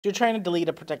You're trying to delete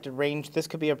a protected range. This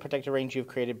could be a protected range you've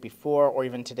created before or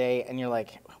even today, and you're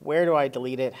like, where do I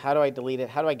delete it? How do I delete it?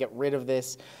 How do I get rid of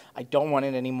this? I don't want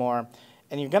it anymore.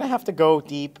 And you're gonna have to go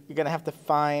deep. You're gonna have to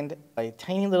find a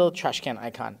tiny little trash can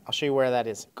icon. I'll show you where that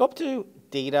is. Go up to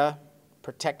Data,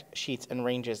 Protect Sheets and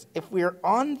Ranges. If we're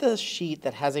on the sheet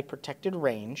that has a protected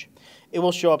range, it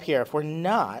will show up here. If we're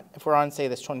not, if we're on, say,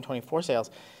 this 2024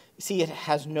 sales, see it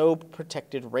has no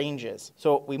protected ranges.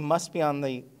 So we must be on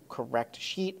the correct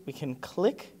sheet. We can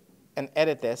click and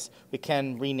edit this. We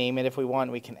can rename it if we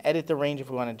want. We can edit the range if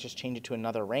we want to just change it to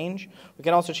another range. We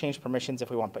can also change permissions if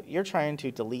we want, but you're trying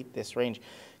to delete this range.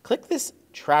 Click this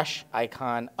trash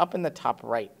icon up in the top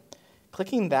right.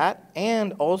 Clicking that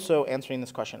and also answering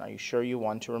this question, are you sure you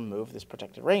want to remove this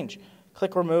protected range?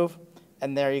 Click remove,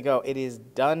 and there you go. It is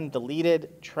done,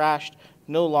 deleted, trashed,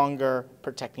 no longer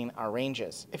protecting our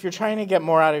ranges. If you're trying to get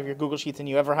more out of your Google Sheets than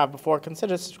you ever have before,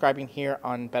 consider subscribing here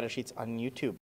on Better Sheets on YouTube.